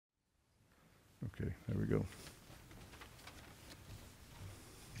Okay, there we go.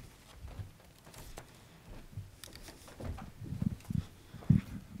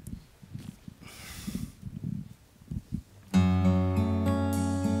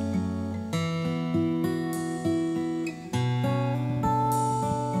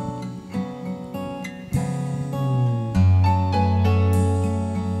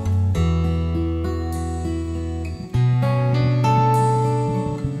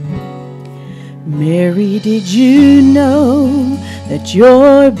 Mary, did you know that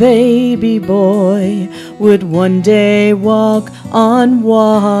your baby boy would one day walk on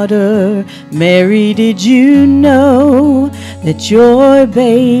water? Mary, did you know that your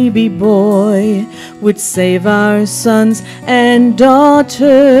baby boy would save our sons and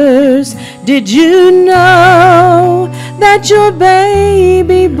daughters? Did you know that your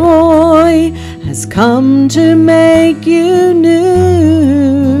baby boy has come to make you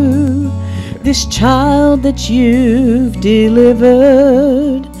new? This child that you've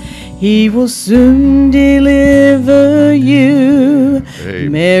delivered, he will soon deliver you.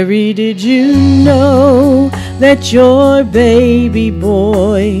 Amen. Mary, did you know that your baby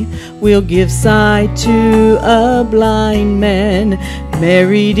boy will give sight to a blind man?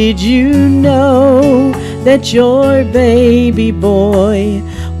 Mary, did you know that your baby boy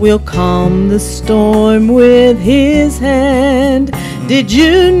will calm the storm with his hand? Did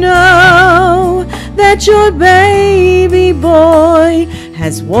you know that your baby boy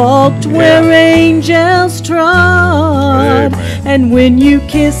has walked where angels trod? Amen. And when you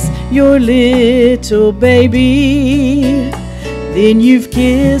kiss your little baby, then you've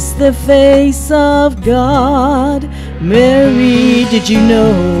kissed the face of God. Mary, did you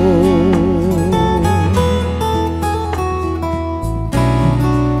know?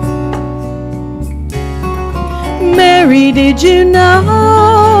 Mary, did you know?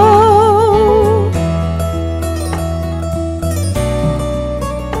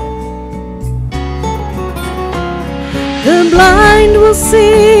 The blind will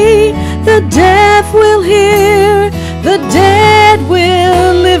see, the deaf will hear, the dead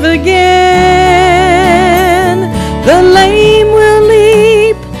will live again. The lame will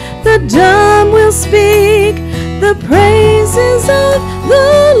leap, the dumb will speak, the praises of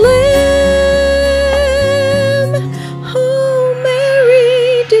the Lamb. Oh,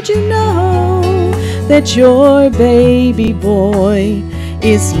 Mary, did you know that your baby boy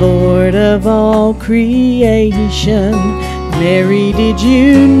is Lord of all creation? Mary, did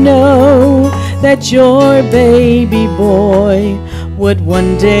you know that your baby boy would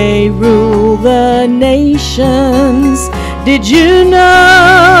one day rule the nations? Did you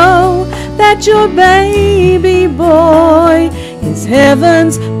know that your baby boy is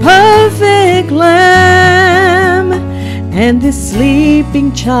heaven's perfect lamb? And this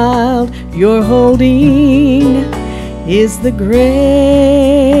sleeping child you're holding is the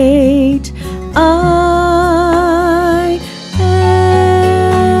great I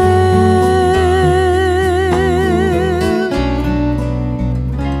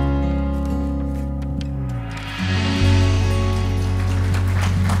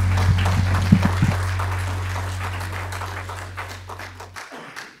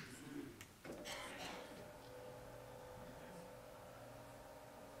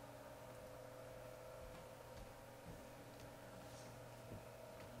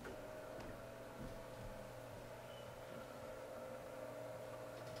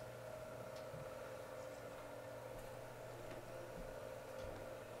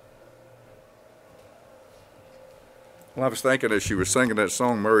Well, I was thinking as she was singing that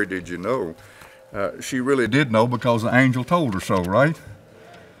song, Mary, did you know? She really did know because the angel told her so, right?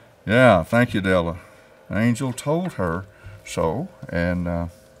 Yeah, thank you, Della. The angel told her so,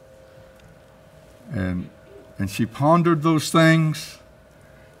 and she pondered those things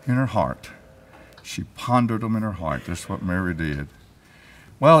in her heart. She pondered them in her heart. That's what Mary did.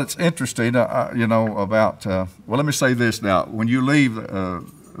 Well, it's interesting, about, well, let me say this now. When you leave,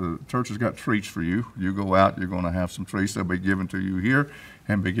 the church has got treats for you. You go out, you're going to have some treats. They'll be given to you here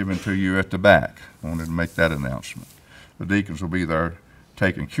and be given to you at the back. I wanted to make that announcement. The deacons will be there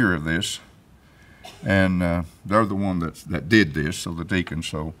taking care of this. And they're the one that did this, so the deacons,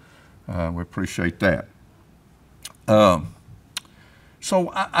 so we appreciate that. So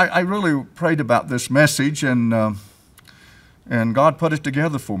I really prayed about this message, and God put it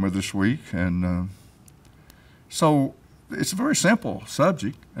together for me this week. And so it's a very simple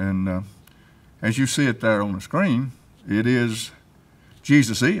subject, and as you see it there on the screen, it is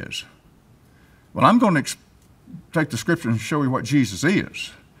Jesus is. Well, I'm going to take the scripture and show you what Jesus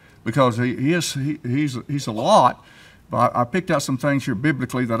is, because he's a lot. But I picked out some things here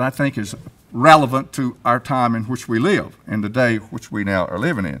biblically that I think is relevant to our time in which we live, in the day which we now are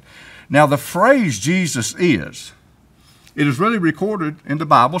living in. Now, the phrase Jesus is, it is really recorded in the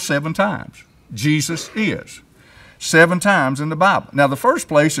Bible 7 times. Jesus is. 7 times in the Bible. Now, the first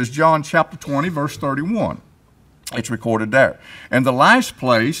place is John chapter 20, verse 31. It's recorded there. And the last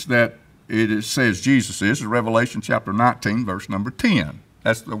place that says Jesus is Revelation chapter 19, verse number 10.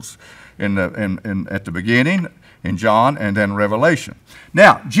 That's those at the beginning, in John, and then Revelation.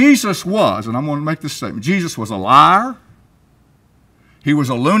 Now, Jesus was, and I'm going to make this statement, Jesus was a liar, he was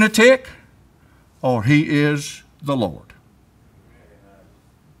a lunatic, or he is the Lord.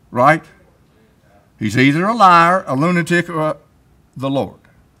 Right? He's either a liar, a lunatic, or the Lord.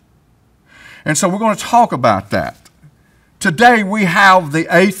 And so we're going to talk about that. Today we have the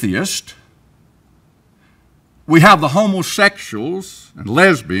atheist, we have the homosexuals and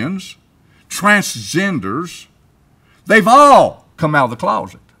lesbians, transgenders. They've all come out of the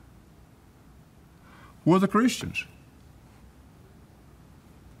closet. We're the Christians.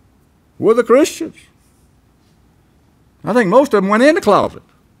 We're the Christians. I think most of them went in the closet.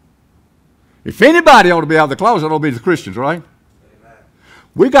 If anybody ought to be out of the closet, it ought to be the Christians, right? Amen.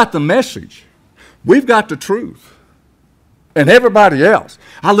 We got the message. We've got the truth. And everybody else.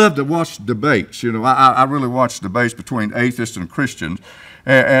 I love to watch debates. You know, I really watch debates between atheists and Christians.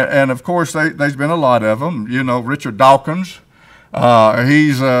 And of course, there's been a lot of them. You know, Richard Dawkins,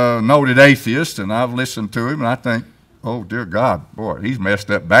 he's a noted atheist, and I've listened to him, and I think, oh, dear God, boy, he's messed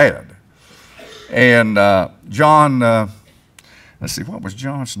up bad. And John, let's see, what was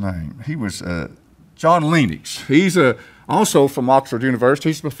John's name? He was John Lennox. He's also from Oxford University.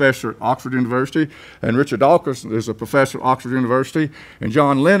 He's a professor at Oxford University. And Richard Dawkins is a professor at Oxford University. And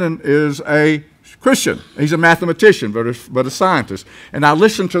John Lennon is a Christian. He's a mathematician, but a scientist. And I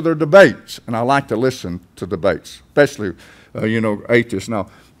listen to their debates, and I like to listen to debates, especially, atheists. Now,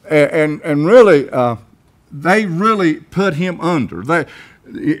 and really, they really put him under.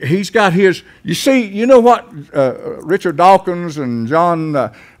 He's got his, you see, you know what Richard Dawkins and John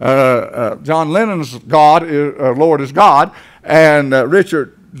Lennon's God, Lord is God, and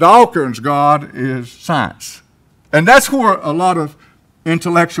Richard Dawkins' God is science. And that's where a lot of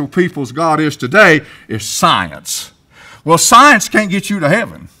intellectual people's God is today, is science. Well, science can't get you to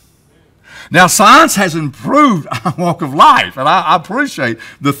heaven. Now, science has improved our walk of life, and I appreciate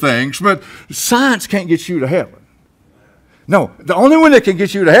the things, but science can't get you to heaven. No, the only one that can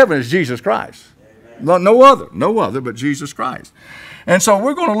get you to heaven is Jesus Christ. No other but Jesus Christ. And so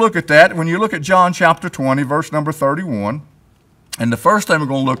we're going to look at that. When you look at John chapter 20, verse number 31, and the first thing we're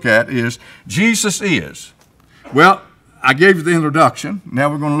going to look at is Jesus is. Well, I gave you the introduction. Now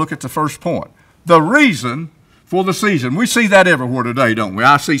we're going to look at the first point. The reason for the season. We see that everywhere today, don't we?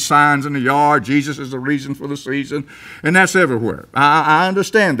 I see signs in the yard. Jesus is the reason for the season. And that's everywhere. I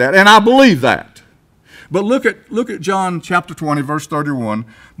understand that, and I believe that. But look at John chapter 20, verse 31.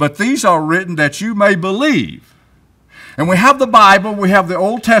 But these are written that you may believe. And we have the Bible. We have the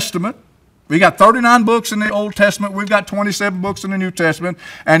Old Testament. We got 39 books in the Old Testament. We've got 27 books in the New Testament.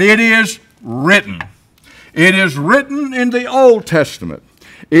 And it is written. It is written in the Old Testament.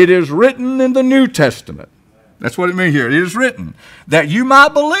 It is written in the New Testament. That's what it means here. It is written that you might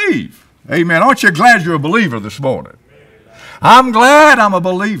believe. Amen. Aren't you glad you're a believer this morning? I'm glad I'm a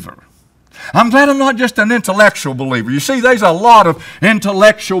believer. I'm glad I'm not just an intellectual believer. You see, there's a lot of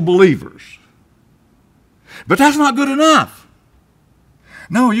intellectual believers. But that's not good enough.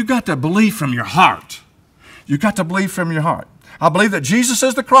 No, you've got to believe from your heart. You've got to believe from your heart. I believe that Jesus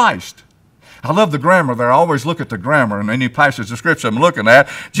is the Christ. I love the grammar there. I always look at the grammar in any passage of Scripture I'm looking at.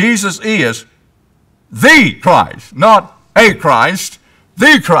 Jesus is the Christ, not a Christ,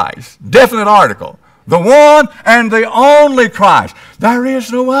 the Christ. Definite article. The one and the only Christ. There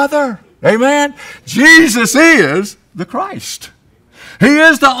is no other. Amen? Jesus is the Christ. He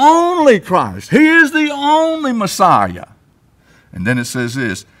is the only Christ. He is the only Messiah. And then it says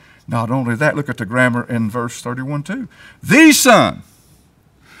this, not only that, look at the grammar in verse 31 too. The Son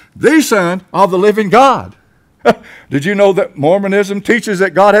of the living God. Did you know that Mormonism teaches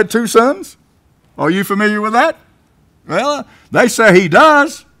that God had 2 sons? Are you familiar with that? Well, they say he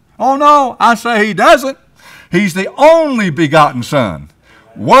does. Oh no, I say he doesn't. He's the only begotten Son.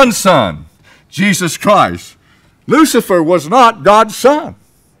 One Son, Jesus Christ. Lucifer was not God's son.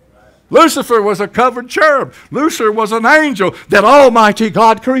 Lucifer was a covered cherub. Lucifer was an angel that Almighty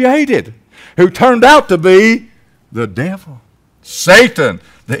God created, who turned out to be the devil, Satan,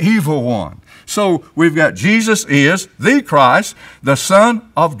 the evil one. So we've got Jesus is the Christ, the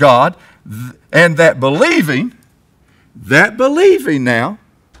Son of God, and that believing now,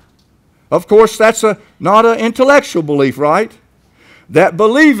 of course, that's not an intellectual belief, right? That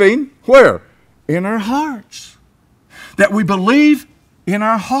believing, Where? In our hearts. That we believe in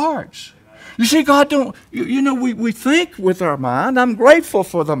our hearts. You see, God don't, we think with our mind. I'm grateful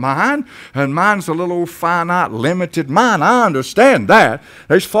for the mind, and mine's a little finite, limited mind. I understand that.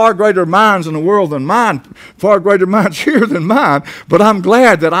 There's far greater minds in the world than mine, far greater minds here than mine, but I'm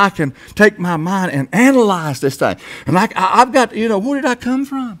glad that I can take my mind and analyze this thing. And I've got, where did I come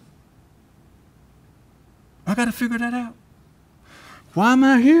from? I got to figure that out. Why am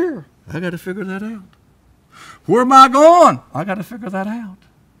I here? I got to figure that out. Where am I going? I got to figure that out.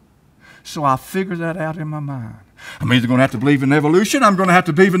 So I figure that out in my mind. I'm either going to have to believe in evolution, I'm going to have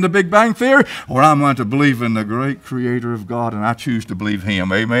to believe in the Big Bang Theory, or I'm going to believe in the great Creator of God, and I choose to believe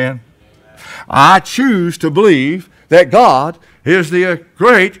Him. Amen? I choose to believe that God is the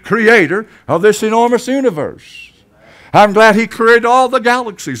great Creator of this enormous universe. I'm glad He created all the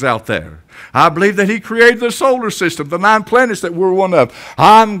galaxies out there. I believe that He created the solar system, the 9 planets that we're one of.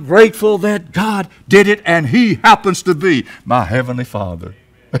 I'm grateful that God did it, and He happens to be my Heavenly Father.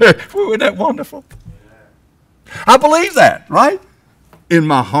 Isn't that wonderful? I believe that, right? In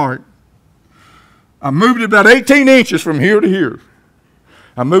my heart. I moved it about 18 inches from here to here.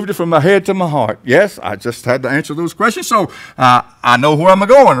 I moved it from my head to my heart. Yes, I just had to answer those questions, so I know where I'm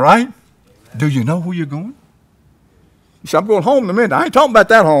going, right? Do you know where you're going? You say, I'm going home in a minute. I ain't talking about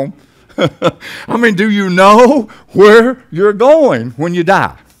that home. I mean, do you know where you're going when you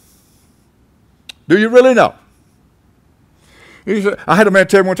die? Do you really know? I had a man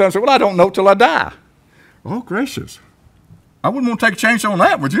tell me one time, well, I don't know till I die. Oh, gracious. I wouldn't want to take a chance on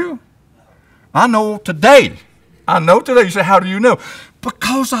that, would you? I know today. I know today. You say, how do you know?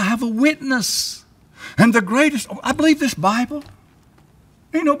 Because I have a witness. And the greatest, I believe this Bible.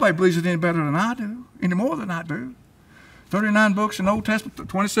 Ain't nobody believes it any better than I do, any more than I do. 39 books in the Old Testament,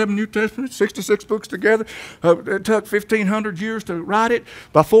 27 New Testament, 66 books together. It took 1,500 years to write it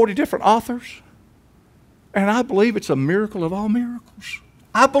by 40 different authors. And I believe it's a miracle of all miracles.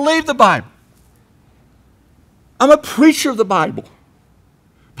 I believe the Bible. I'm a preacher of the Bible.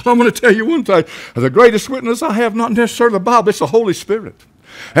 But I'm going to tell you one thing. The greatest witness I have, not necessarily the Bible, it's the Holy Spirit.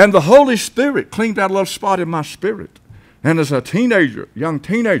 And the Holy Spirit cleaned out a little spot in my spirit. And as a teenager, young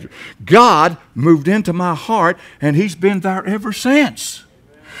teenager, God moved into my heart, and He's been there ever since.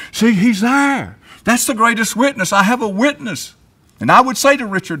 See, He's there. That's the greatest witness. I have a witness. And I would say to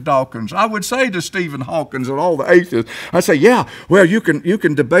Richard Dawkins, I would say to Stephen Hawkins and all the atheists, I say, yeah, well, you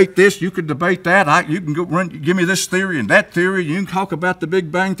can debate this, you can debate that, you can give me this theory and that theory, you can talk about the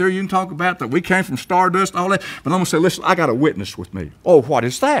Big Bang Theory, you can talk about that we came from stardust, all that, but I'm going to say, listen, I got a witness with me. Oh, what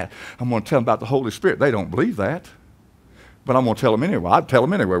is that? I'm going to tell them about the Holy Spirit. They don't believe that, but I'm going to tell them anyway. I'd tell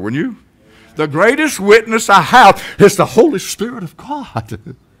them anyway, wouldn't you? The greatest witness I have is the Holy Spirit of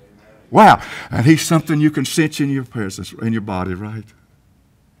God. Wow. And He's something you can sense in your presence, in your body, right?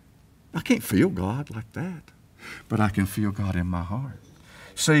 I can't feel God like that, but I can feel God in my heart.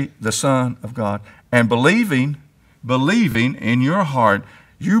 See, the Son of God. And believing in your heart,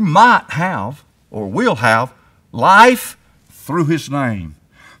 you might have or will have life through His name.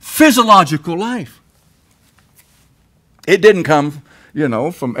 Physiological life. It didn't come,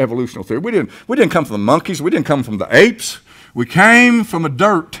 from evolutionary theory. We didn't come from the monkeys. We didn't come from the apes. We came from a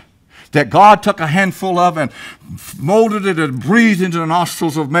dirt that God took a handful of and molded it and breathed into the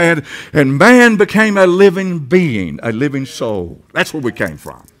nostrils of man, and man became a living being, a living soul. That's where we came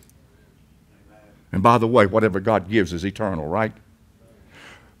from. And by the way, whatever God gives is eternal, right?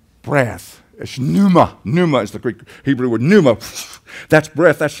 Breath. It's pneuma. Pneuma is the Greek Hebrew word. Pneuma. That's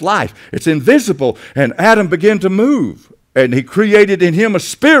breath. That's life. It's invisible. And Adam began to move. And He created in him a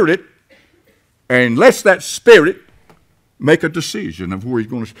spirit, and lets that spirit make a decision of where he's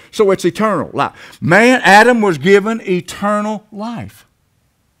going to. So it's eternal life. Adam was given eternal life.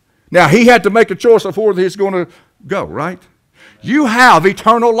 Now, he had to make a choice of where he's going to go, right? You have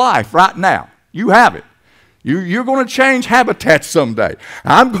eternal life right now. You have it. You're going to change habitats someday.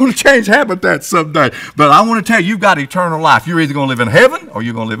 I'm going to change habitats someday. But I want to tell you, you've got eternal life. You're either going to live in heaven or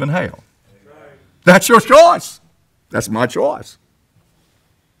you're going to live in hell. That's your choice. That's my choice.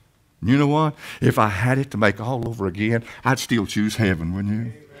 You know what? If I had it to make all over again, I'd still choose heaven, wouldn't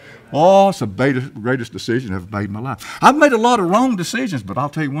you? Oh, it's the greatest decision I've made in my life. I've made a lot of wrong decisions, but I'll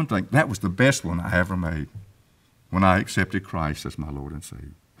tell you one thing. That was the best one I ever made when I accepted Christ as my Lord and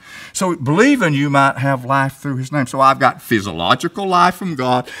Savior. So believing you might have life through His name. So I've got physiological life from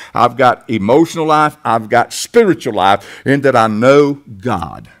God. I've got emotional life. I've got spiritual life in that I know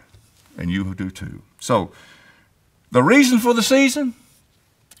God. And you do too. So the reason for the season?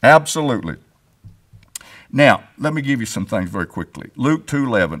 Absolutely. Now, let me give you some things very quickly. Luke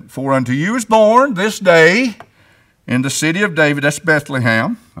 2:11. For unto you is born this day in the city of David, that's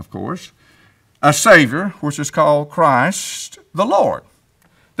Bethlehem, of course, a Savior, which is called Christ the Lord.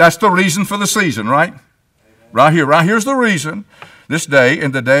 That's the reason for the season, right? Right here. Right here's the reason. This day,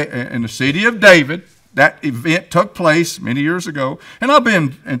 in the city of David, that event took place many years ago. And I've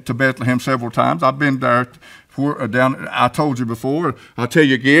been to Bethlehem several times. I've been there down. I told you before. I'll tell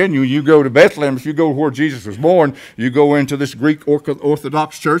you again. You go to Bethlehem. If you go where Jesus was born, you go into this Greek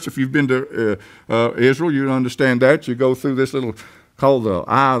Orthodox church. If you've been to Israel, you understand that. You go through this little called the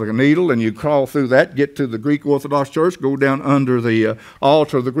Eye of the Needle, and you crawl through that, get to the Greek Orthodox Church, go down under the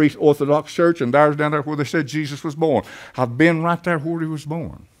altar of the Greek Orthodox Church, and there's down there where they said Jesus was born. I've been right there where he was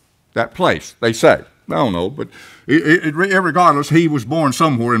born. That place, they say. I don't know, but regardless, he was born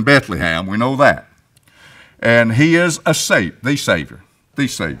somewhere in Bethlehem. We know that. And he is the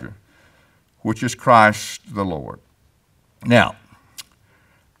Savior, which is Christ the Lord. Now,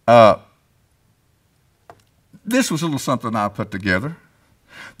 this was a little something I put together.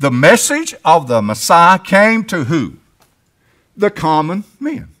 The message of the Messiah came to who? The common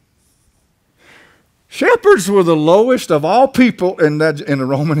men. Shepherds were the lowest of all people in the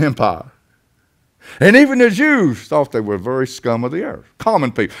Roman Empire. And even the Jews thought they were very scum of the earth.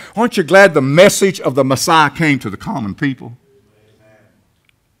 Common people. Aren't you glad the message of the Messiah came to the common people?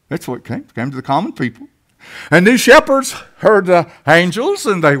 That's what it came. It came to the common people. And these shepherds heard the angels,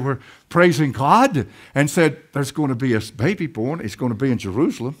 and they were praising God and said, there's going to be a baby born. It's going to be in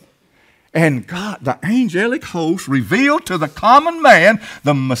Jerusalem. And God, the angelic host, revealed to the common man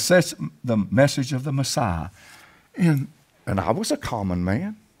the message of the Messiah. And I was a common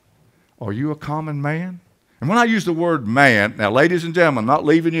man. Are you a common man? And when I use the word man, now ladies and gentlemen, I'm not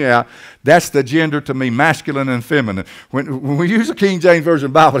leaving you out, that's the gender to me, masculine and feminine. When we use the King James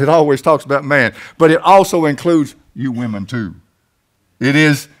Version Bible, it always talks about man, but it also includes you women too. It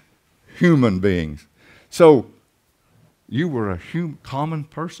is human beings. So you were a common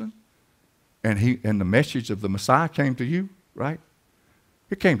person, and the message of the Messiah came to you, right?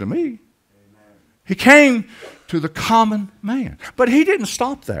 It came to me. Amen. He came to the common man. But he didn't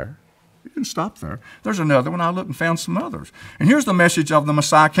stop there. He didn't stop there. There's another one. I looked and found some others. And here's the message of the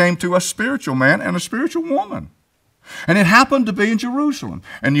Messiah came to a spiritual man and a spiritual woman. And it happened to be in Jerusalem.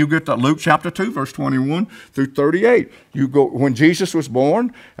 And you get to Luke chapter 2, verse 21 through 38. You go when Jesus was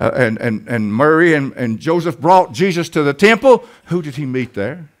born, and Mary and Joseph brought Jesus to the temple. Who did he meet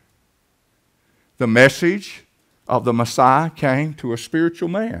there? The message of the Messiah came to a spiritual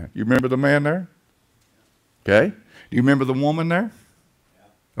man. You remember the man there? Okay. Do you remember the woman there?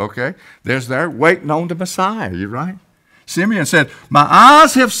 Okay. There's there waiting on the Messiah. You right? Simeon said, my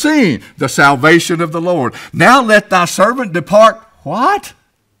eyes have seen the salvation of the Lord. Now let thy servant depart, what?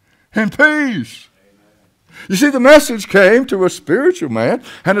 In peace. Amen. You see, the message came to a spiritual man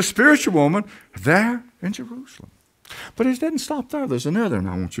and a spiritual woman there in Jerusalem. But it didn't stop there. There's another, and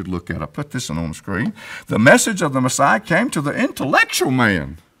I want you to look at. I put this one on the screen. The message of the Messiah came to the intellectual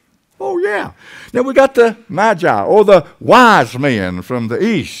man. Oh, yeah. Then we got the Magi, or the wise men from the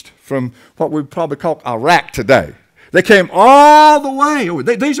east, from what we probably call Iraq today. They came all the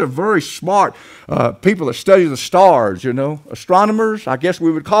way. These are very smart people that study the stars, you know. Astronomers, I guess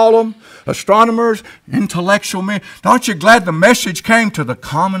we would call them. Astronomers, intellectual men. Aren't you glad the message came to the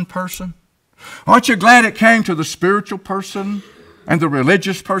common person? Aren't you glad it came to the spiritual person and the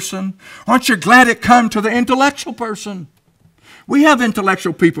religious person? Aren't you glad it came to the intellectual person? We have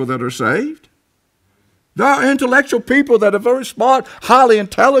intellectual people that are saved. There are intellectual people that are very smart, highly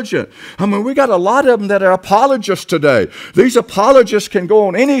intelligent. I mean, we got a lot of them that are apologists today. These apologists can go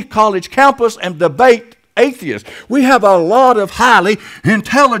on any college campus and debate atheists. We have a lot of highly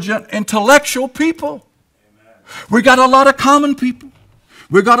intelligent, intellectual people. Amen. We got a lot of common people.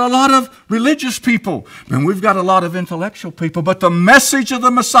 We've got a lot of religious people. And we've got a lot of intellectual people. But the message of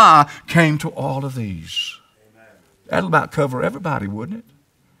the Messiah came to all of these. Amen. That'll about cover everybody, wouldn't it?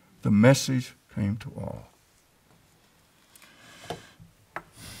 The message came to all.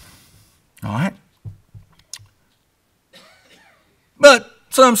 All right? But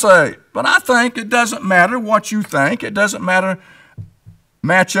some say, but I think it doesn't matter what you think. It doesn't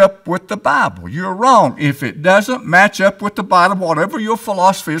match up with the Bible. You're wrong. If it doesn't match up with the Bible, whatever your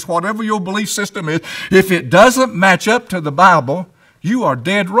philosophy is, whatever your belief system is, if it doesn't match up to the Bible, you are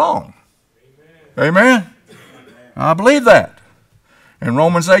dead wrong. Amen? Amen? I believe that. In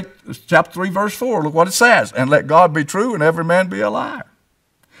Romans 8, chapter 3, verse 4, look what it says. And let God be true and every man be a liar.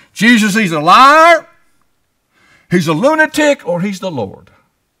 Jesus, he's a liar, he's a lunatic, or he's the Lord.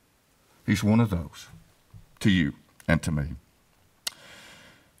 He's one of those to you and to me.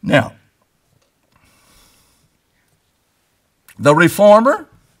 Now, the reformer,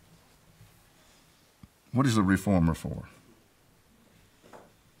 What is the reformer for?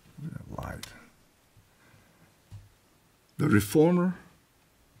 Light. The reformer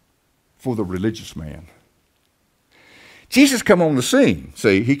for the religious man. Jesus come on the scene.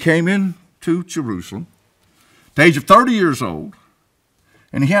 See, he came into Jerusalem at the age of 30 years old,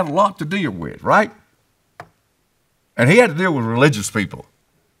 and he had a lot to deal with, right? And he had to deal with religious people.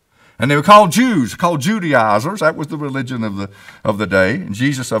 And they were called Jews, called Judaizers. That was the religion of the day. And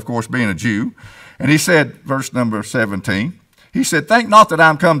Jesus, of course, being a Jew. And he said, verse number 17, he said, think not that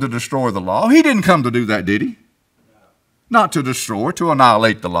I'm come to destroy the law. He didn't come to do that, did he? Not to destroy, to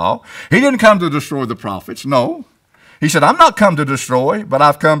annihilate the law. He didn't come to destroy the prophets. No. He said, I'm not come to destroy, but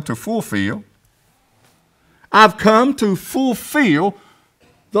I've come to fulfill. I've come to fulfill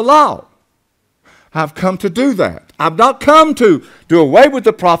the law. I've come to do that. I've not come to do away with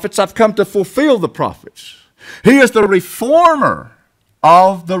the prophets. I've come to fulfill the prophets. He is the reformer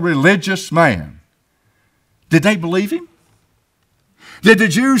of the religious man. Did they believe him? Did the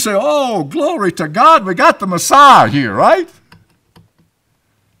Jews say, oh, glory to God, we got the Messiah here, right?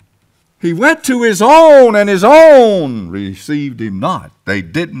 He went to his own, and his own received him not. They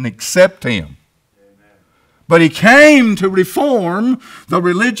didn't accept him. Amen. But he came to reform the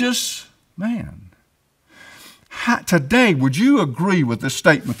religious man. Today, would you agree with this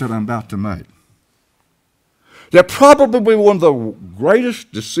statement that I'm about to make? That probably one of the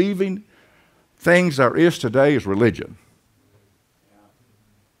greatest deceiving things there is today is religion.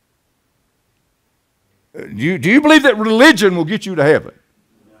 Do you believe that religion will get you to heaven?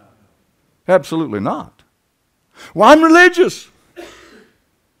 Absolutely not. Well, I'm religious.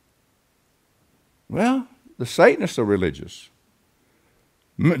 Well, the Satanists are religious.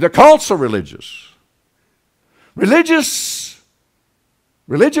 The cults are religious. Religion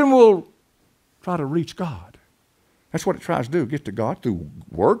will try to reach God. That's what it tries to do, get to God through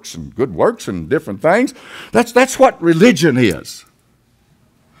works and good works and different things. That's what religion is.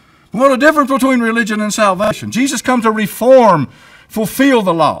 What the difference between religion and salvation? Jesus come to reform, fulfill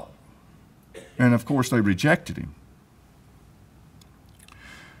the law. And of course they rejected him.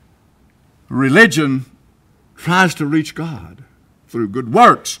 Religion tries to reach God through good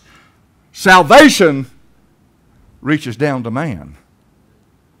works. Salvation reaches down to man.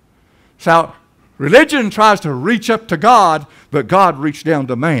 So religion tries to reach up to God, but God reached down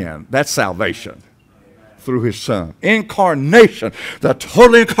to man. That's salvation through his Son. Incarnation, the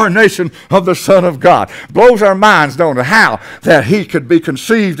total incarnation of the Son of God. Blows our minds, don't it? How that he could be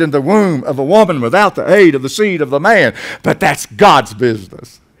conceived in the womb of a woman without the aid of the seed of the man. But that's God's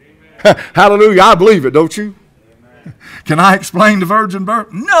business. Hallelujah. I believe it, don't you? Amen. Can I explain the virgin birth?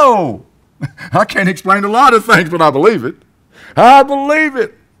 No. I can't explain a lot of things, but I believe it. I believe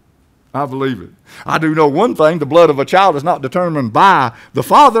it. I believe it. I do know one thing. The blood of a child is not determined by the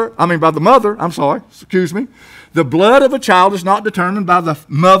by the mother. I'm sorry. Excuse me. The blood of a child is not determined by the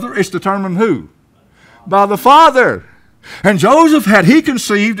mother. It's determined who? By the father. And Joseph, had he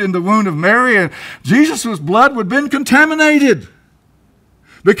conceived in the womb of Mary, and Jesus' blood would have been contaminated.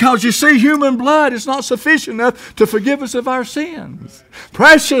 Because you see, human blood is not sufficient enough to forgive us of our sins.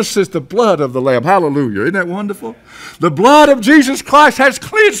 Precious is the blood of the Lamb. Hallelujah. Isn't that wonderful? The blood of Jesus Christ has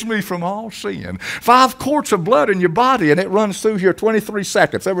cleansed me from all sin. 5 quarts of blood in your body, and it runs through here 23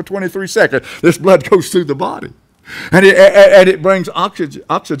 seconds. Every 23 seconds, this blood goes through the body. And it brings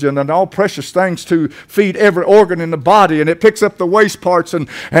oxygen and all precious things to feed every organ in the body. And it picks up the waste parts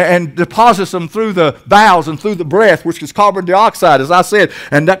and deposits them through the bowels and through the breath, which is carbon dioxide, as I said.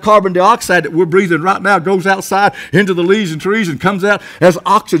 And that carbon dioxide that we're breathing right now goes outside into the leaves and trees and comes out as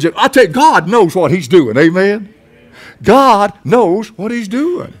oxygen. I tell you, God knows what he's doing. Amen? God knows what he's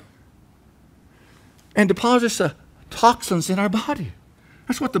doing. And deposits the toxins in our body.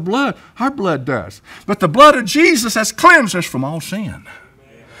 That's what our blood does. But the blood of Jesus has cleansed us from all sin. Amen.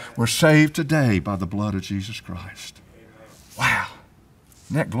 We're saved today by the blood of Jesus Christ. Amen. Wow.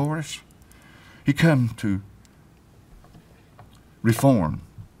 Isn't that glorious? He come to reform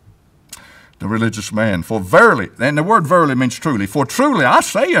the religious man. For verily, and the word verily means truly, for truly I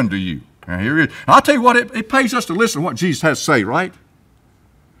say unto you. Now here it is. I'll tell you what, it pays us to listen to what Jesus has to say, right?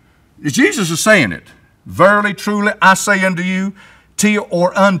 Jesus is saying it. Verily, truly, I say unto you,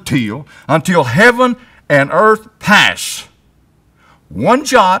 until heaven and earth pass, one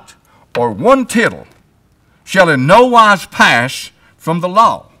jot or one tittle shall in no wise pass from the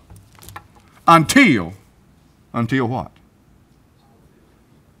law. Until what?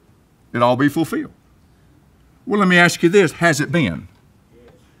 It all be fulfilled. Well, let me ask you this. Has it been?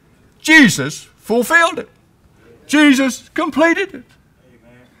 Jesus fulfilled it. Jesus completed it.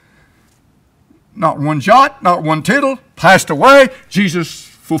 Not one jot, not one tittle passed away. Jesus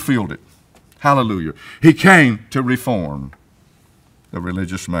fulfilled it. Hallelujah. He came to reform the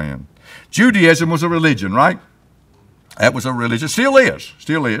religious man. Judaism was a religion, right? That was a religion. Still is.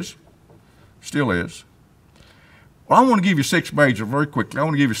 Still is. Still is. Well, I want to give you very quickly, I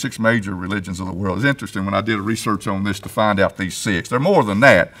want to give you 6 major religions of the world. It's interesting when I did a research on this to find out these 6. There are more than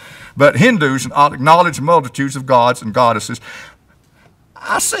that. But Hindus acknowledge multitudes of gods and goddesses.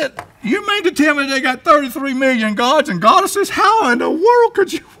 I said, you mean to tell me they got 33 million gods and goddesses? How in the world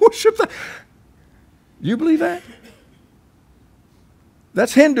could you worship that? You believe that?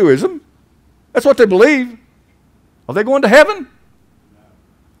 That's Hinduism. That's what they believe. Are they going to heaven?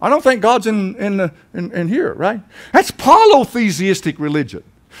 I don't think God's in here, right? That's polytheistic religion.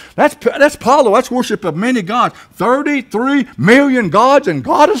 That's poly. That's worship of many gods. 33 million gods and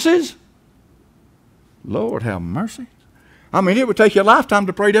goddesses? Lord have mercy. I mean, it would take you a lifetime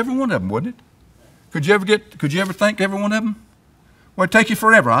to pray to every one of them, wouldn't it? Could you ever thank every one of them? Well, it'd take you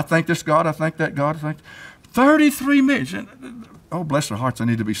forever. I thank this God, I thank that God, I thank 33 million. Oh, bless their hearts, they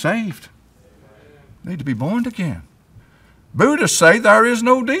need to be saved. They need to be born again. Buddhists say there is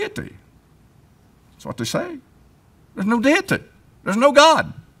no deity. That's what they say. There's no deity. There's no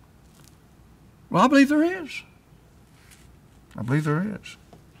God. Well, I believe there is. I believe there is.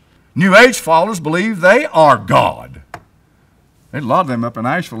 New Age followers believe they are God. There's a lot of them up in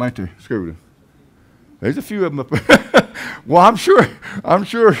Asheville, ain't there, Scooter? There's a few of them up there. Well, I'm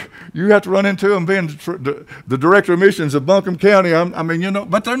sure you have to run into them being the director of missions of Buncombe County. I mean, you know,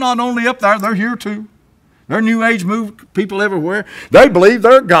 but they're not only up there, they're here too. They're New Age people everywhere. They believe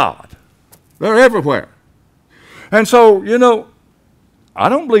they're God. They're everywhere. And so, you know, I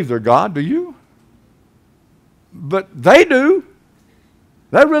don't believe they're God, do you? But they do.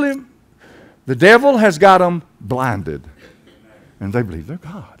 The devil has got them blinded. And they believe they're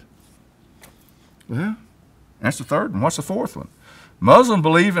God. Well, that's the third one. What's the fourth one? Muslims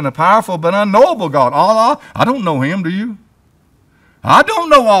believe in a powerful but unknowable God. Allah, I don't know him, do you? I don't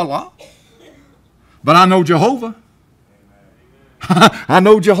know Allah. But I know Jehovah. I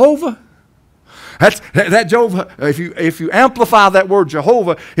know Jehovah. That Jehovah, if you amplify that word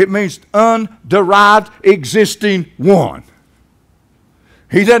Jehovah, it means underived existing one.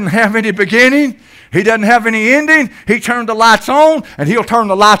 He doesn't have any beginning. He doesn't have any ending. He turned the lights on, and he'll turn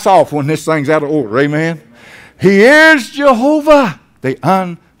the lights off when this thing's out of order. Amen? He is Jehovah, the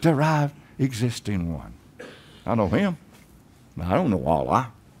underived existing one. I know him. I don't know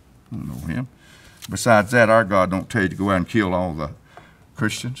Allah. I don't know him. Besides that, our God don't tell you to go out and kill all the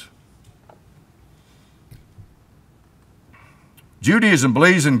Christians. Judaism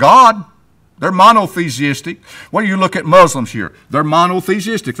believes in God. They're monotheistic. Well, you look at Muslims here. They're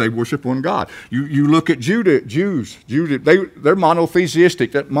monotheistic. They worship one God. You look at Jews. They're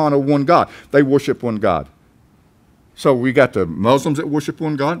monotheistic. That mono one God. They worship one God. So we got the Muslims that worship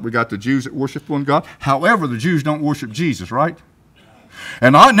one God. We got the Jews that worship one God. However, the Jews don't worship Jesus, right?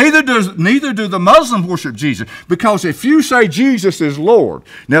 And neither do the Muslims worship Jesus. Because if you say Jesus is Lord,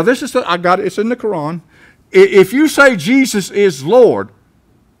 now this is it's in the Quran. If you say Jesus is Lord,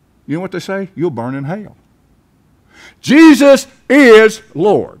 you know what they say? You'll burn in hell. Jesus is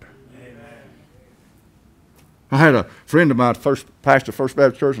Lord. Amen. I had a friend of mine, pastor First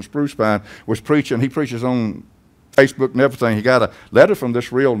Baptist Church in Spruce Pine, was preaching. He preaches on Facebook and everything. He got a letter from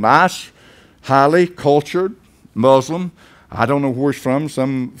this real nice, highly cultured Muslim. I don't know where he's from,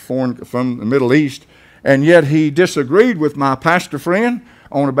 from the Middle East. And yet he disagreed with my pastor friend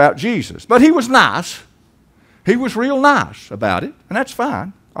on about Jesus. But he was nice. He was real nice about it, and that's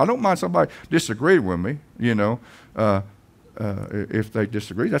fine. I don't mind somebody disagreeing with me, you know. If they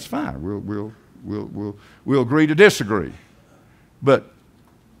disagree, that's fine. We'll agree to disagree. But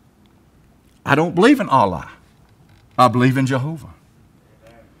I don't believe in Allah. I believe in Jehovah.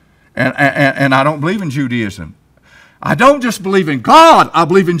 And I don't believe in Judaism. I don't just believe in God, I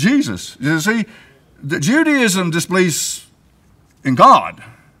believe in Jesus. You see, Judaism just believes in God.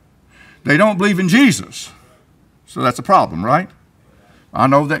 They don't believe in Jesus. So that's a problem, right? I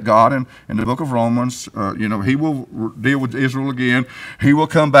know that God in the book of Romans, he will deal with Israel again. He will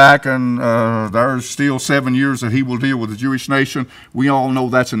come back, and there's still 7 years that he will deal with the Jewish nation. We all know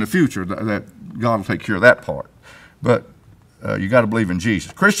that's in the future, that God will take care of that part. But you got to believe in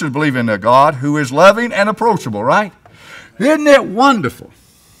Jesus. Christians believe in a God who is loving and approachable, right? Isn't it wonderful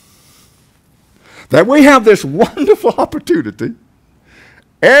that we have this wonderful opportunity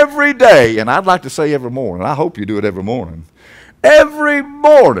every day, and I'd like to say every morning. I hope you do it every morning. Every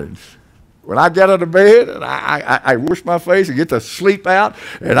morning, when I get out of bed and I wash my face and get the sleep out,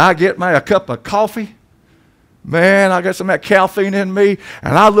 and I get me a cup of coffee, man, I got some of that caffeine in me,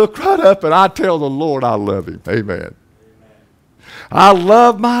 and I look right up and I tell the Lord I love him. Amen. I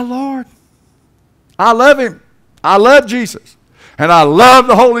love my Lord. I love him. I love Jesus. And I love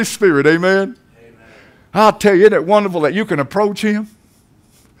the Holy Spirit. Amen. I'll tell you, isn't it wonderful that you can approach him?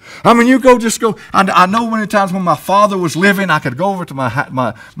 I mean, just go. I know many times when my father was living, I could go over to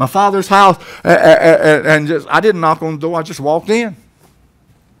my father's house and I didn't knock on the door. I just walked in.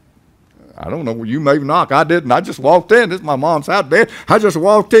 I don't know. You may knock. I didn't. I just walked in. This is my mom's house, bed. I just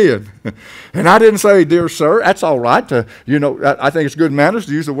walked in. And I didn't say, dear sir. That's all right. I think it's good manners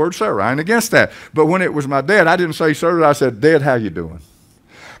to use the word sir. I ain't against that. But when it was my dad, I didn't say sir. I said, Dad, how you doing?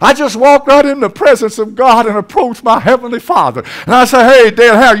 I just walked right in the presence of God and approached my Heavenly Father. And I said, hey,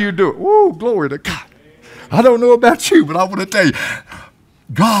 Dad, how you doing? Woo, glory to God. I don't know about you, but I want to tell you,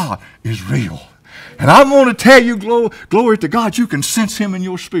 God is real. And I want to tell you, glory to God, you can sense him in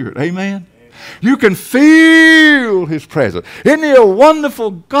your spirit. Amen? You can feel his presence. Isn't he a wonderful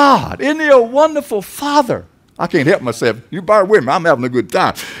God? Isn't he a wonderful Father? I can't help myself. You bear with me. I'm having a good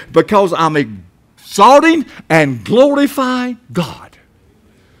time. Because I'm exalting and glorifying God.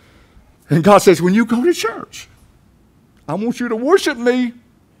 And God says, when you go to church, I want you to worship me.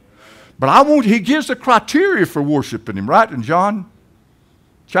 But he gives the criteria for worshiping him, right? In John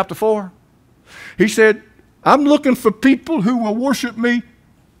chapter 4. He said, I'm looking for people who will worship me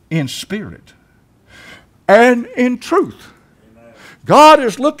in spirit and in truth. Amen. God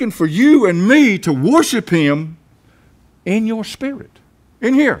is looking for you and me to worship him in your spirit.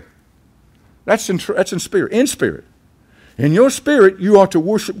 In here. That's in spirit. In spirit. In your spirit, you are to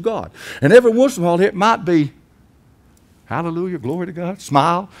worship God. And every once in a while, it might be, hallelujah, glory to God,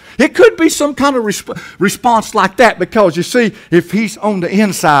 smile. It could be some kind of response like that because, you see, if he's on the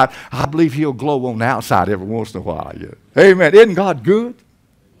inside, I believe he'll glow on the outside every once in a while. Yeah. Amen. Isn't God good?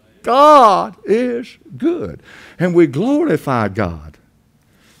 God is good. And we glorify God.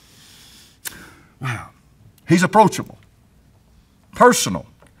 Wow. He's approachable. Personal.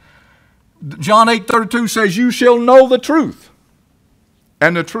 John 8:32 says, you shall know the truth,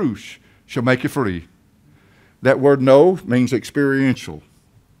 and the truth shall make you free. That word know means experiential.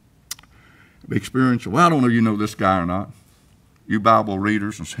 Experiential. Well, I don't know if you know this guy or not. You Bible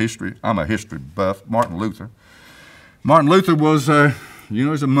readers and history. I'm a history buff. Martin Luther. Martin Luther was,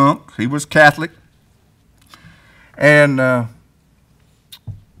 he's a monk. He was Catholic. And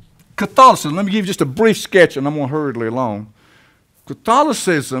Catholicism, let me give you just a brief sketch, and I'm going to hurriedly along.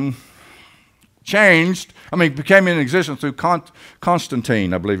 Catholicism became in existence through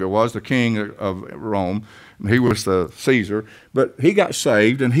Constantine, I believe it was, the king of Rome. He was the Caesar, but he got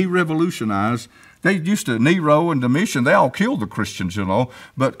saved and he revolutionized. They used to, Nero and Domitian, they all killed the Christians,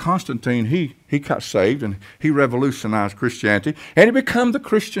 but Constantine, he got saved and he revolutionized Christianity, and he became the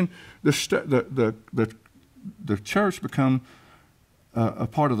Christian, the church became a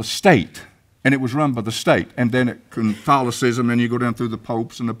part of the state. And it was run by the state. And then Catholicism, and you go down through the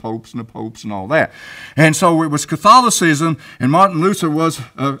popes and the popes and the popes and all that. And so it was Catholicism, and Martin Luther was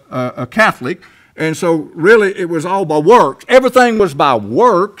a Catholic. And so really it was all by works. Everything was by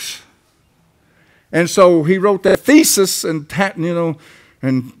works. And so he wrote that thesis, and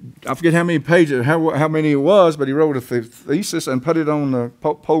I forget how many pages, how many it was, but he wrote a thesis and put it on the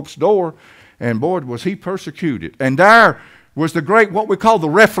Pope's door. And boy, was he persecuted. And there was the great, what we call the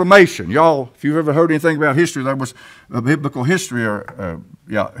Reformation. Y'all, if you've ever heard anything about history, there was a biblical history,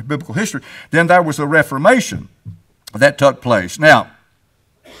 biblical history. Then there was a Reformation that took place. Now,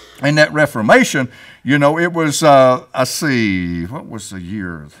 in that Reformation, it was, what was the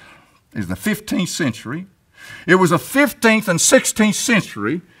year? It was the 15th century. It was the 15th and 16th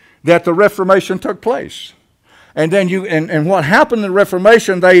century that the Reformation took place. And then and what happened in the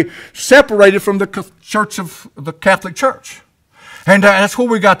Reformation, they separated from the church of the Catholic Church. And that's where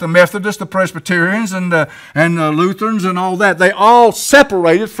we got the Methodists, the Presbyterians, and the Lutherans and all that. They all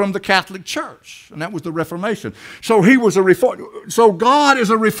separated from the Catholic Church. And that was the Reformation. So So God is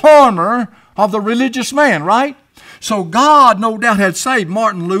a reformer of the religious man, right? So God, no doubt, had saved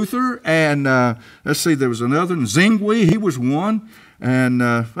Martin Luther, and there was another, Zwingli, he was one. And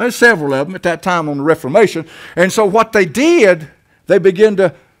there's several of them at that time on the Reformation. And so what they did, they began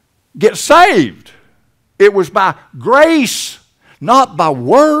to get saved. It was by grace, not by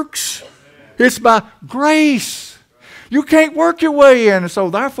works. It's by grace. You can't work your way in. And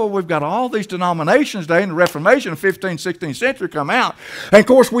so therefore we've got all these denominations today in the Reformation, 15th, 16th century come out. And of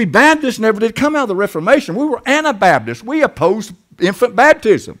course we Baptists never did come out of the Reformation. We were Anabaptists. We opposed infant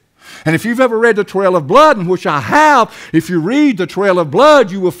baptism. And if you've ever read the Trail of Blood, in which I have, if you read the Trail of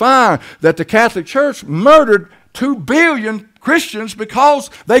Blood, you will find that the Catholic Church murdered 2 billion Christians because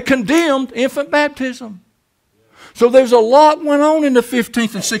they condemned infant baptism. So there's a lot went on in the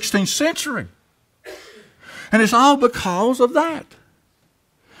 15th and 16th century. And it's all because of that.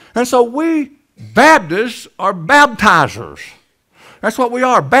 And so we Baptists are baptizers. That's what we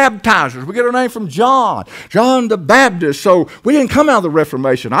are, baptizers. We get our name from John the Baptist. So we didn't come out of the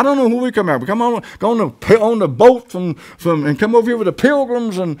Reformation. I don't know who we come out. We come on the boat from and come over here with the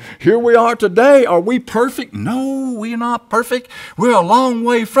Pilgrims, and here we are today. Are we perfect? No, we're not perfect. We're a long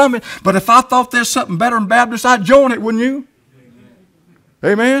way from it. But if I thought there's something better than Baptist, I'd join it, wouldn't you?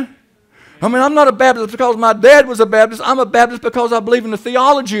 Amen? I mean, I'm not a Baptist because my dad was a Baptist. I'm a Baptist because I believe in the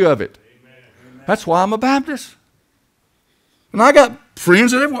theology of it. That's why I'm a Baptist. And I got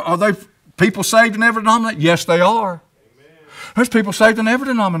friends that are they people saved in every denomination? Yes, they are. Amen. There's people saved in every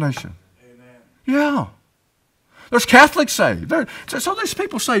denomination. Amen. Yeah. There's Catholics saved. So there's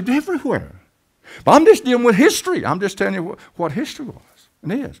people saved everywhere. But I'm just dealing with history. I'm just telling you what history was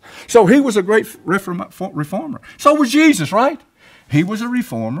and is. So he was a great reformer. So was Jesus, right? He was a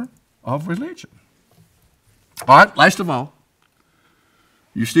reformer of religion. All right, last of all.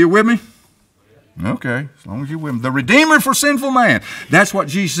 You still with me? Okay, as long as you're with him. The Redeemer for sinful man. That's what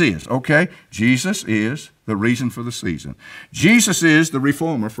Jesus is, okay? Jesus is the reason for the season. Jesus is the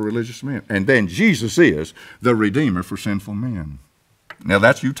reformer for religious men. And then Jesus is the Redeemer for sinful men. Now,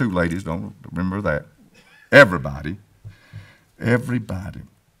 that's you two ladies. Don't remember that. Everybody. Everybody.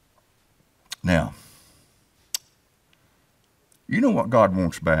 Now, you know what God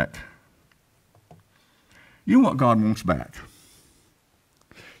wants back? You know what God wants back?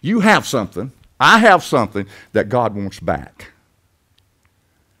 You have something. I have something that God wants back.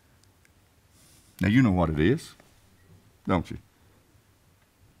 Now, you know what it is, don't you?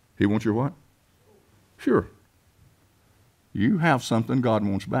 He wants your what? Sure. You have something God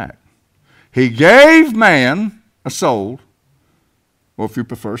wants back. He gave man a soul, or if you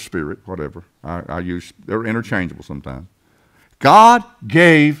prefer spirit, whatever. They're interchangeable sometimes. God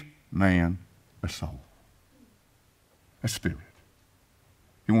gave man a soul, a spirit.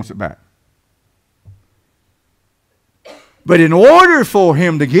 He wants it back. But in order for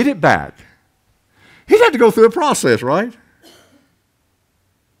him to get it back, he'd have to go through a process, right?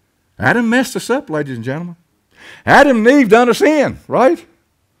 Adam messed us up, ladies and gentlemen. Adam and Eve done us in, right?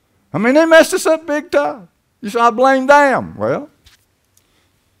 I mean, they messed us up big time. You say, I blame them. Well,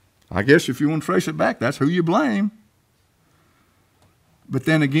 I guess if you want to trace it back, that's who you blame. But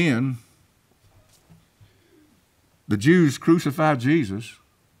then again, the Jews crucified Jesus.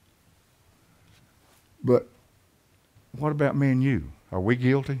 But what about me and you? Are we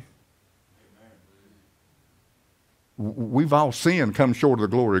guilty? We've all sinned, come short of the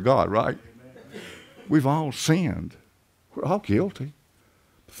glory of God, right? We've all sinned. We're all guilty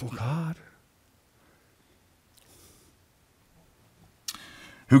before God.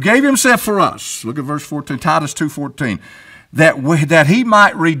 Who gave himself for us. Look at verse 14, Titus 2:14. That he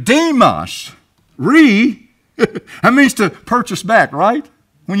might redeem us. That means to purchase back, right?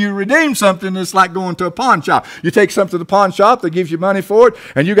 When you redeem something, it's like going to a pawn shop. You take something to the pawn shop, that gives you money for it,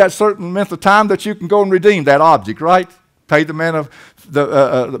 and you got a certain length of time that you can go and redeem that object, right? Pay the man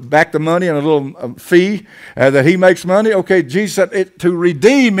back the money and a little fee that he makes money. Okay, Jesus said to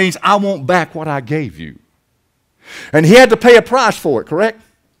redeem means I want back what I gave you. And he had to pay a price for it, correct?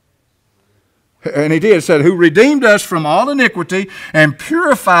 And he did. It said, who redeemed us from all iniquity and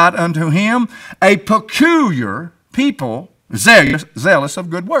purified unto him a peculiar people, zealous of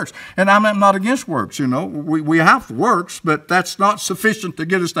good works. And I'm not against works, you know. We have works, but that's not sufficient to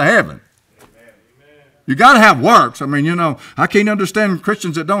get us to heaven. Amen. You got to have works. I mean, you know, I can't understand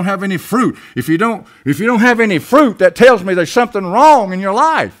Christians that don't have any fruit. If you don't have any fruit, that tells me there's something wrong in your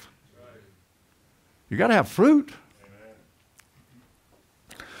life. Right. You got to have fruit. Amen.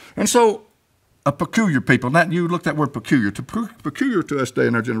 And so, a peculiar people. Now, you look at that word peculiar. Peculiar to us today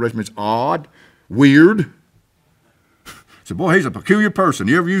in our generation means odd, weird. So, boy, he's a peculiar person.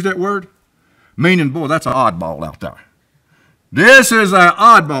 You ever use that word? Meaning, boy, that's an oddball out there. This is an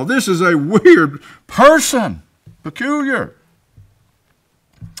oddball. This is a weird person. Peculiar.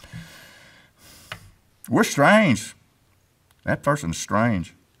 We're strange. That person's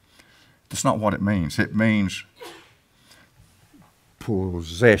strange. That's not what it means. It means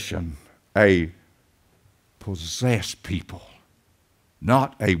possession. A possessed people.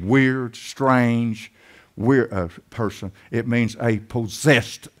 Not a weird, strange, person. It means a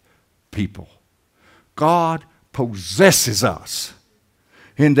possessed people. God possesses us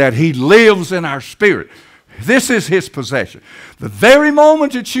in that he lives in our spirit. This is his possession. The very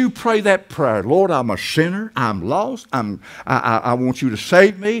moment that you pray that prayer, Lord, I'm a sinner, I'm lost, I want you to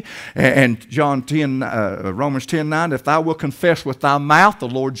save me. And Romans 10:9, if thou wilt confess with thy mouth the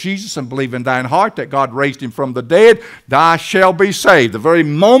Lord Jesus and believe in thine heart that God raised him from the dead, thou shalt be saved. The very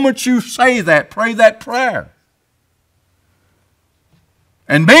moment you say that, pray that prayer.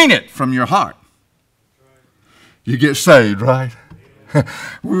 And mean it from your heart. you get saved, right?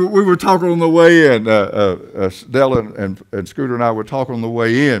 we were talking on the way in, Della and Scooter and I were talking on the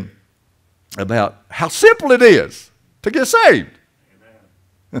way in about how simple it is to get saved.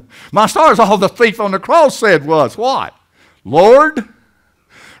 Amen. My stars, all the thief on the cross said was what? Lord,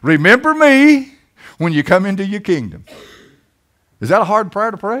 remember me when you come into your kingdom. Is that a hard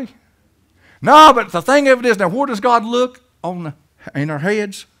prayer to pray? No, but the thing of it is, now where does God look? In our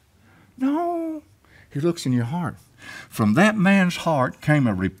heads? No. He looks in your heart. From that man's heart came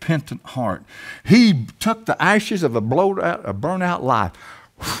a repentant heart. He took the ashes of a burnt-out life,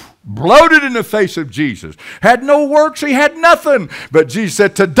 blowed it in the face of Jesus. Had no works, he had nothing. But Jesus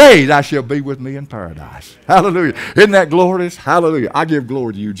said, today thou shalt be with me in paradise. Hallelujah. Isn't that glorious? Hallelujah. I give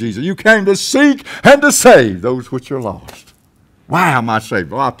glory to you, Jesus. You came to seek and to save those which are lost. Wow, my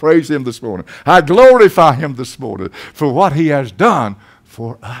Savior. I praise him this morning. I glorify him this morning for what he has done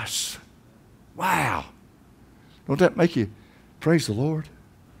for us. Wow. Don't that make you praise the Lord?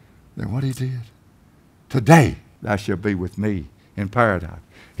 Then what he did? Today thou shalt be with me in paradise.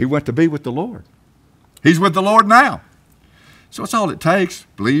 He went to be with the Lord. He's with the Lord now. So that's all it takes.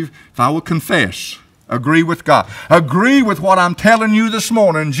 Believe, if I will confess, agree with God. Agree with what I'm telling you this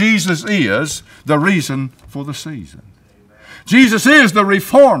morning. Jesus is the reason for the season. Jesus is the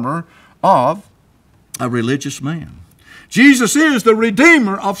reformer of a religious man. Jesus is the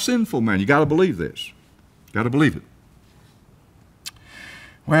redeemer of sinful men. You got to believe this. Got to believe it.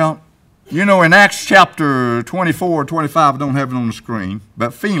 Well, you know, in Acts chapter 24 or 25, I don't have it on the screen,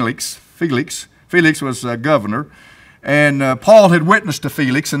 but Felix was governor, and Paul had witnessed to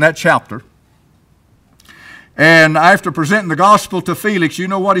Felix in that chapter. And after presenting the gospel to Felix, you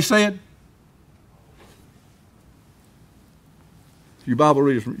know what he said? You Bible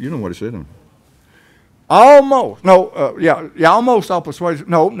readers, you know what he said. Almost. Almost all persuaded.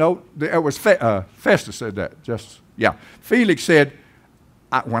 No, it was Festus said that. Felix said,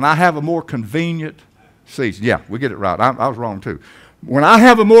 when I have a more convenient season. Yeah, we get it right. I was wrong too. When I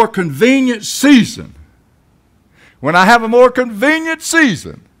have a more convenient season,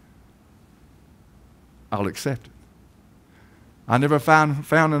 I'll accept it. I never found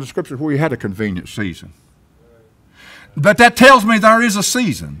in the scripture where he had a convenient season. But that tells me there is a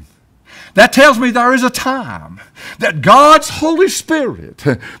season. That tells me there is a time that God's Holy Spirit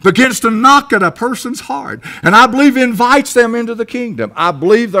begins to knock at a person's heart. And I believe invites them into the kingdom. I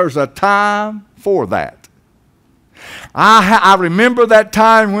believe there's a time for that. I remember that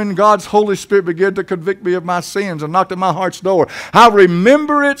time when God's Holy Spirit began to convict me of my sins and knocked at my heart's door. I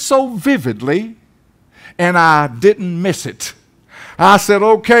remember it so vividly, and I didn't miss it. I said,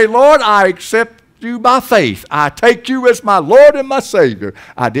 okay, Lord, I accept you by faith. I take you as my Lord and my Savior.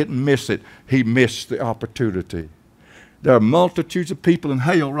 I didn't miss it. He missed the opportunity. There are multitudes of people in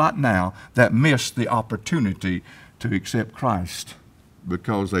hell right now that missed the opportunity to accept Christ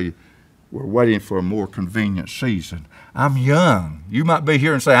because they were waiting for a more convenient season. I'm young. You might be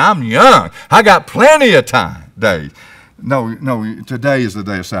here and say, I'm young. I got plenty of time. Days. No, today is the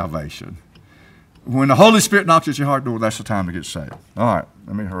day of salvation. When the Holy Spirit knocks at your heart door, that's the time to get saved. All right,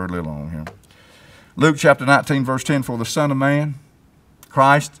 let me hurry a little on here. Luke chapter 19, verse 10, for the Son of Man,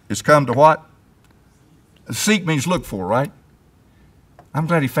 Christ, is come to what? Seek means look for, right? I'm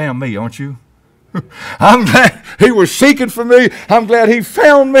glad he found me, aren't you? I'm glad he was seeking for me. I'm glad he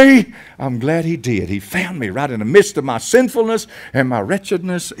found me. I'm glad he did. He found me right in the midst of my sinfulness and my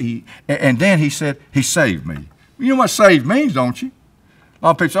wretchedness. And then he said, he saved me. You know what saved means, don't you? A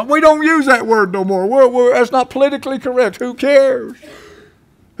lot of people say, we don't use that word no more. That's not politically correct. Who cares?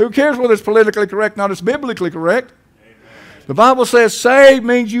 Who cares whether it's politically correct or not? It's biblically correct. Amen. The Bible says saved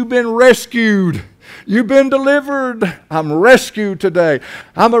means you've been rescued. You've been delivered. I'm rescued today.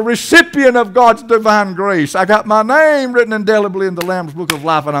 I'm a recipient of God's divine grace. I got my name written indelibly in the Lamb's Book of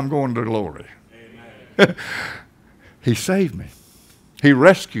Life, and I'm going to glory. Amen. He saved me. He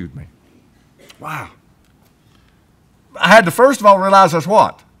rescued me. Wow. I had to first of all realize that's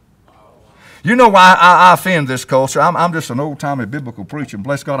what? You know why I offend this culture? I'm just an old-timey biblical preacher, and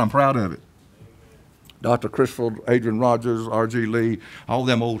bless God, I'm proud of it. Dr. Crisfield, Adrian Rogers, R.G. Lee, all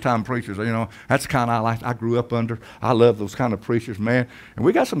them old-time preachers, you know, that's the kind I grew up under. I love those kind of preachers, man. And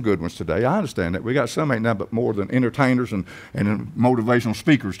we got some good ones today. I understand that. We got some ain't nothing but more than entertainers and motivational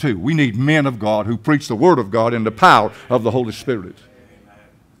speakers, too. We need men of God who preach the Word of God in the power of the Holy Spirit.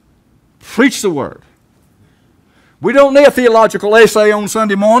 Preach the Word. We don't need a theological essay on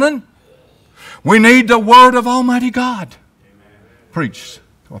Sunday morning. We need the Word of Almighty God. Amen. Preached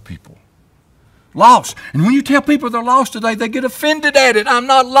to our people. Lost. And when you tell people they're lost today, they get offended at it. I'm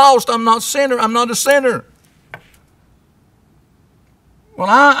not lost. I'm not a sinner. I'm not a sinner. Well,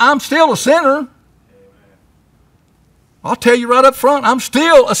 I'm still a sinner. Amen. I'll tell you right up front, I'm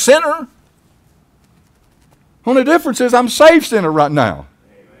still a sinner. Only difference is I'm a saved sinner right now.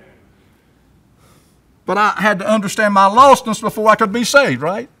 But I had to understand my lostness before I could be saved,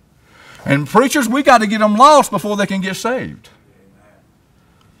 right? And preachers, we got to get them lost before they can get saved.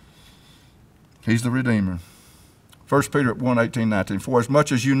 He's the Redeemer. 1 Peter 1:18-19. For as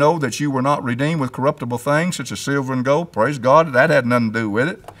much as you know that you were not redeemed with corruptible things, such as silver and gold, praise God, that had nothing to do with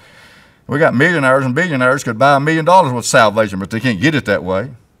it. We got millionaires and billionaires could buy $1 million with salvation, but they can't get it that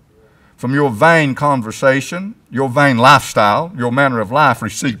way. From your vain conversation, your vain lifestyle, your manner of life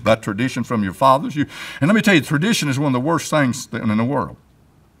received by tradition from your fathers. And let me tell you, tradition is one of the worst things in the world.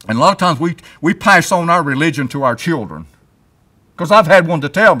 And a lot of times we pass on our religion to our children. Because I've had one to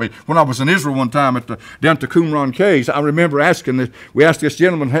tell me when I was in Israel one time down to Qumran Caves. I remember asking this. We asked this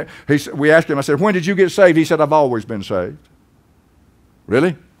gentleman. We asked him. I said, "When did you get saved?" He said, "I've always been saved."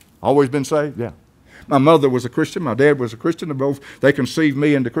 Really? Always been saved? Yeah. My mother was a Christian. My dad was a Christian. They conceived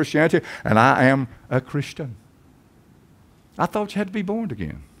me into Christianity, and I am a Christian. I thought you had to be born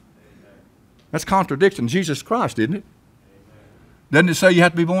again. That's contradiction. Jesus Christ, isn't it? Doesn't it say you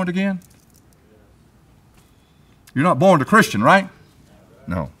have to be born again? You're not born a Christian, right?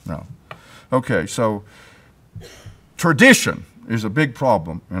 No. Okay, so tradition is a big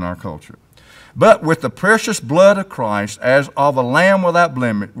problem in our culture. But with the precious blood of Christ, as of a lamb without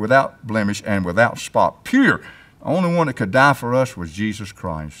blemish and without spot, pure, the only one that could die for us was Jesus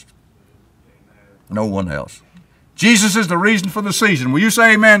Christ. No one else. Jesus is the reason for the season. Will you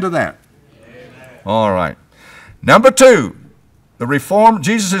say amen to that? Amen. All right. Number 2.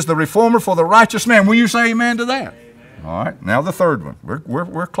 Jesus is the reformer for the righteous man. Will you say amen to that? Amen. All right. Now the third one.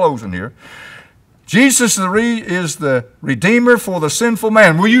 We're closing here. Jesus is the redeemer for the sinful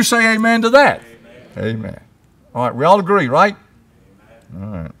man. Will you say amen to that? Amen. Amen. All right. We all agree, right? Amen.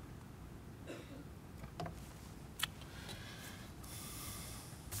 All right.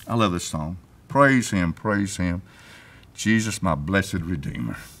 I love this song. Praise Him, praise Him. Jesus, my blessed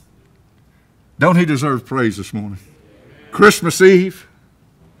Redeemer. Don't He deserve praise this morning? Christmas Eve.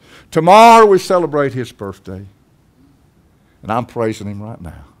 Tomorrow we celebrate His birthday. And I'm praising Him right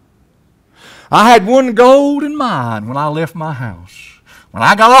now. I had one goal in mind when I left my house. When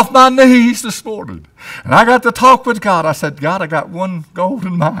I got off my knees this morning and I got to talk with God, I said, God, I got one goal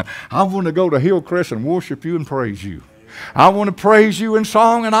in mind. I want to go to Hillcrest and worship You and praise You. I want to praise You in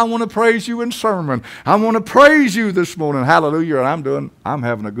song and I want to praise You in sermon. I want to praise You this morning. Hallelujah. And I'm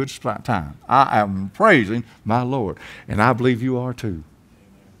having a good time. I am praising my Lord. And I believe you are too.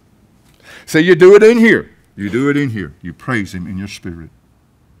 So you do it in here. You do it in here. You praise Him in your spirit.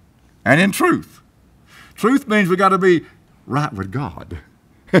 And in truth. Truth means we got to be right with God.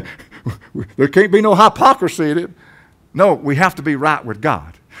 There can't be no hypocrisy in it. No, we have to be right with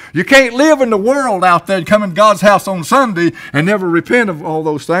God. You can't live in the world out there and come in God's house on Sunday and never repent of all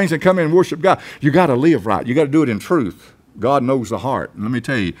those things and come in and worship God. You got to live right. You got to do it in truth. God knows the heart. And let me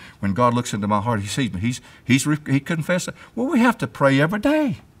tell you, when God looks into my heart, He sees me. He confesses it. Well, we have to pray every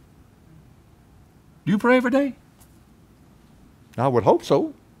day. Do you pray every day? I would hope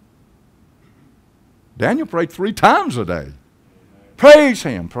so. Daniel prayed 3 times a day. Praise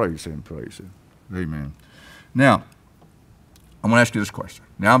Him, praise Him, praise Him. Amen. Now, I'm going to ask you this question.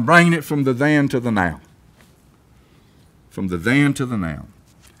 Now, I'm bringing it from the then to the now. From the then to the now.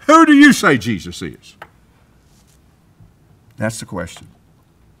 Who do you say Jesus is? That's the question.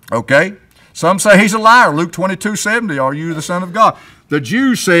 Okay? Some say He's a liar. Luke 22:70, are you the Son of God? The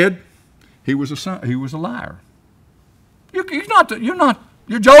Jews said He was a liar.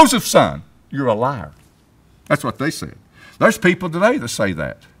 You're Joseph's son. You're a liar. That's what they said. There's people today that say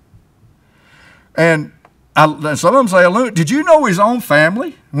that. And some of them say, did you know His own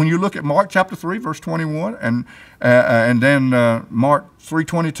family? When you look at Mark chapter 3, verse 21, and then Mark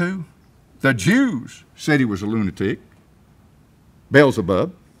 3:22, the Jews said He was a lunatic,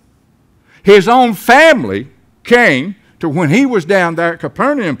 Beelzebub. His own family came to when He was down there at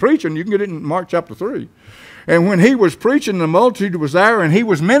Capernaum preaching. You can get it in Mark chapter 3. And when He was preaching, the multitude was there, and He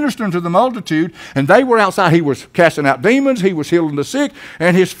was ministering to the multitude, and they were outside. He was casting out demons. He was healing the sick.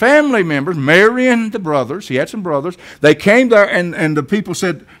 And His family members, Mary and the brothers, He had some brothers, they came there, and the people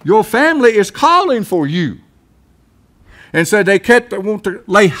said, your family is calling for you. And said they want to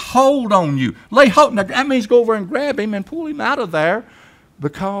lay hold on you. Lay hold. Now, that means go over and grab Him and pull Him out of there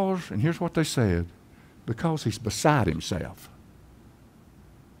because, and here's what they said, because He's beside Himself.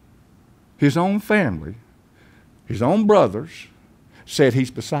 His own family, His own brothers, said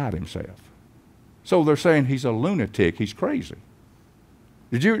He's beside Himself. So they're saying He's a lunatic. He's crazy.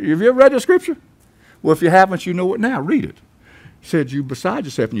 Have you ever read the Scripture? Well, if you haven't, you know it now. Read it. said, "You beside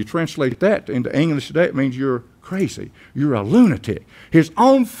yourself," and you translate that into English today, it means you're crazy. You're a lunatic. His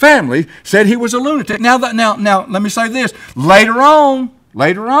own family said he was a lunatic. Now, let me say this. Later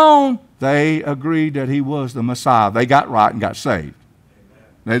on, they agreed that he was the Messiah. They got right and got saved.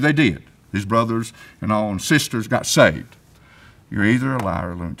 They did. His brothers and all and sisters got saved. You're either a liar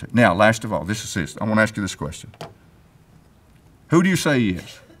or a lunatic. Now, last of all, I want to ask you this question. Who do you say he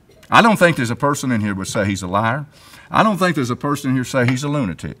is? I don't think there's a person in here would say he's a liar. I don't think there's a person in here say he's a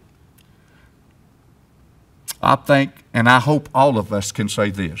lunatic. I think, and I hope all of us can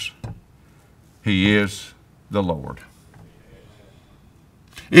say this. He is the Lord.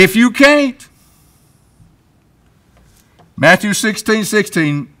 If you can't, Matthew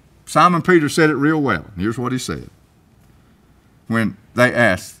 16:16, Simon Peter said it real well. Here's what he said. When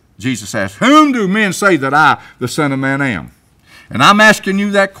Jesus asked, "Whom do men say that I, the Son of Man, am?" And I'm asking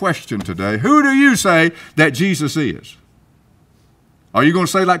you that question today. Who do you say that Jesus is? Are you going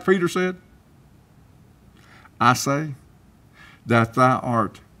to say like Peter said? I say that thou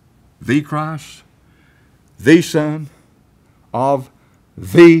art the Christ, the Son of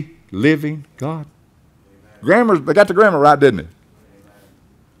the living God. They got the grammar right, didn't they?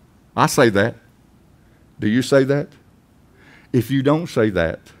 I say that. Do you say that? If you don't say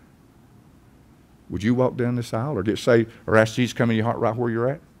that, would you walk down this aisle or ask Jesus to come in your heart right where you're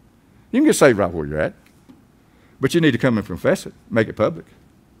at? You can get saved right where you're at. But you need to come and confess it, make it public.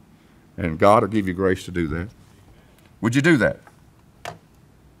 And God will give you grace to do that. Would you do that?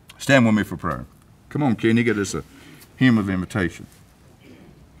 Stand with me for prayer. Come on, Kenny, get us a hymn of invitation.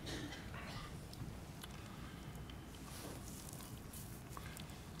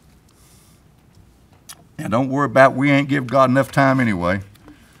 Now, don't worry about we ain't give God enough time anyway.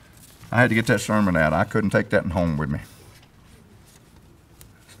 I had to get that sermon out. I couldn't take that home with me.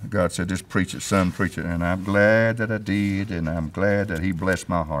 God said, just preach it, son, preach it. And I'm glad that I did, and I'm glad that he blessed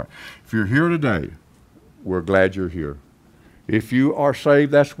my heart. If you're here today, we're glad you're here. If you are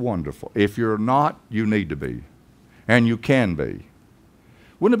saved, that's wonderful. If you're not, you need to be. And you can be.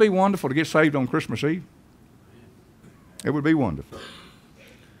 Wouldn't it be wonderful to get saved on Christmas Eve? It would be wonderful.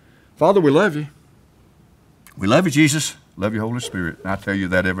 Father, we love you. We love you, Jesus. Love you, Holy Spirit. And I tell you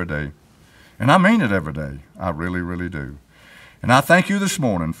that every day. And I mean it every day. I really, really do. And I thank you this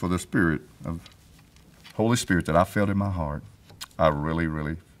morning for the Spirit of Holy Spirit that I felt in my heart. I really,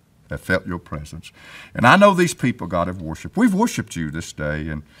 really have felt your presence. And I know these people, God, have worshiped. We've worshiped you this day.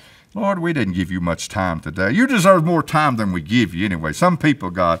 And Lord, we didn't give you much time today. You deserve more time than we give you anyway. Some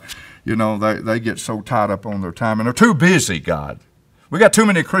people, God, you know, they get so tied up on their time and they're too busy, God. We got too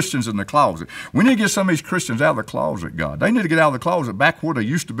many Christians in the closet. We need to get some of these Christians out of the closet, God. They need to get out of the closet back where they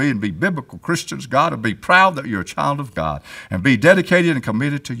used to be and be biblical Christians, God, and be proud that you're a child of God and be dedicated and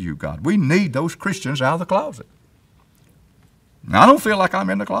committed to you, God. We need those Christians out of the closet. Now, I don't feel like I'm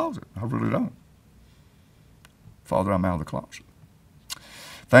in the closet. I really don't. Father, I'm out of the closet.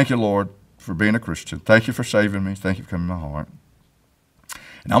 Thank you, Lord, for being a Christian. Thank you for saving me. Thank you for coming to my heart.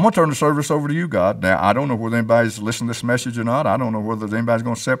 And I'm going to turn the service over to you, God. Now, I don't know whether anybody's listening to this message or not. I don't know whether anybody's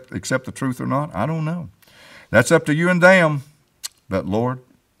going to accept the truth or not. I don't know. That's up to you and them. But, Lord,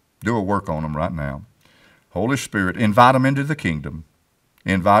 do a work on them right now. Holy Spirit, invite them into the kingdom.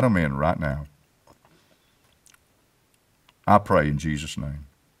 Invite them in right now. I pray in Jesus' name.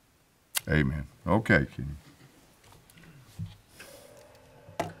 Amen. Okay, Kenny.